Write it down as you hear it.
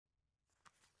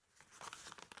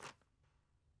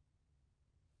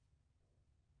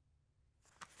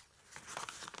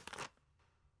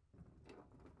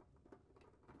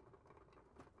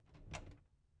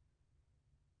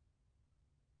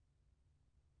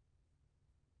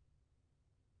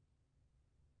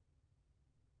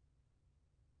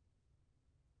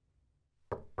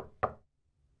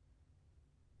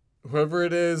Whoever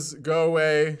it is, go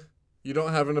away. You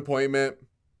don't have an appointment.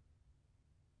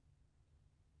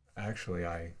 Actually,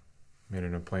 I made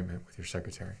an appointment with your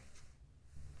secretary.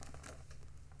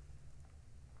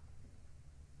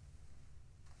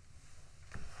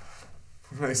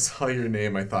 When I saw your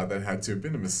name, I thought that had to have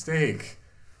been a mistake.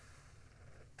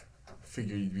 I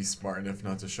figured you'd be smart enough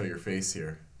not to show your face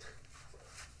here.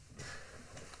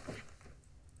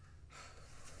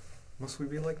 Must we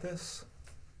be like this?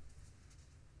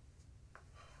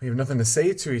 We have nothing to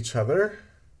say to each other.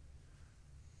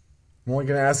 I'm only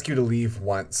going to ask you to leave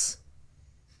once.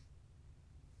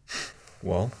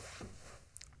 Well,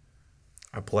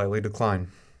 I politely decline.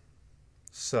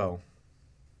 So,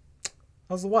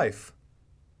 how's the wife?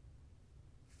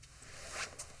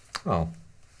 Oh,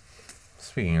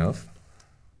 speaking of,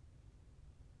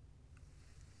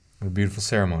 what a beautiful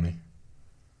ceremony.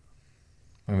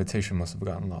 My invitation must have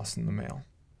gotten lost in the mail.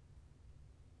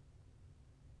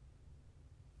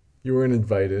 You weren't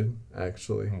invited,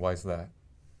 actually. Why's that?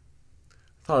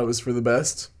 Thought it was for the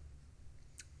best.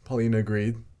 Paulina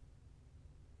agreed.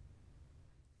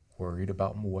 Worried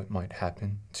about what might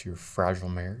happen to your fragile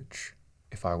marriage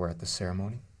if I were at the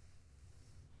ceremony?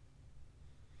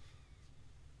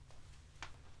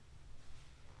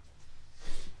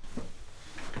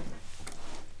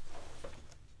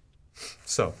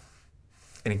 So,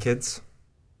 any kids?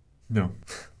 No.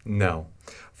 No,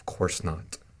 of course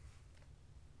not.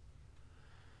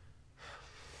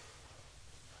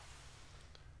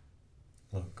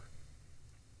 Look,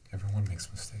 everyone makes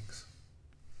mistakes.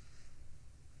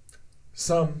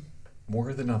 Some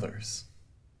more than others.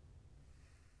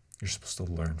 You're supposed to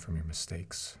learn from your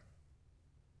mistakes.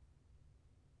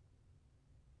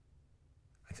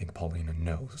 I think Paulina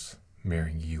knows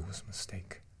marrying you was a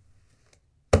mistake.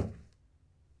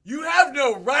 You have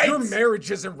no right! Your marriage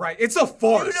isn't right. It's a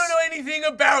farce. You don't know anything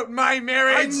about my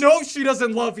marriage! I know she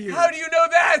doesn't love you. How do you know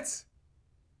that?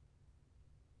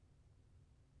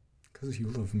 Because you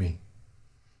love me.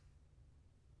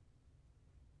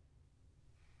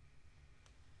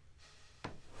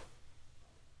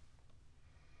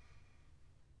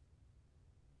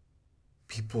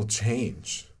 People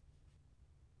change.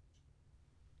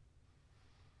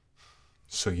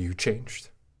 So you changed?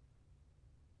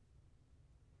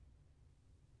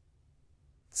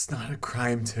 It's not a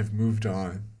crime to have moved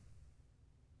on.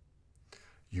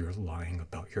 You're lying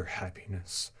about your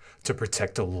happiness to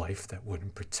protect a life that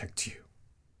wouldn't protect you.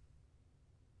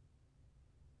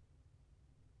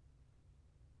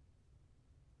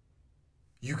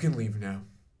 You can leave now.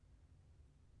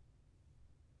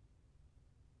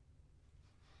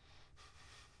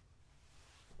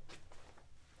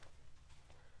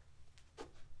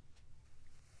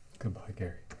 Goodbye,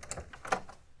 Gary.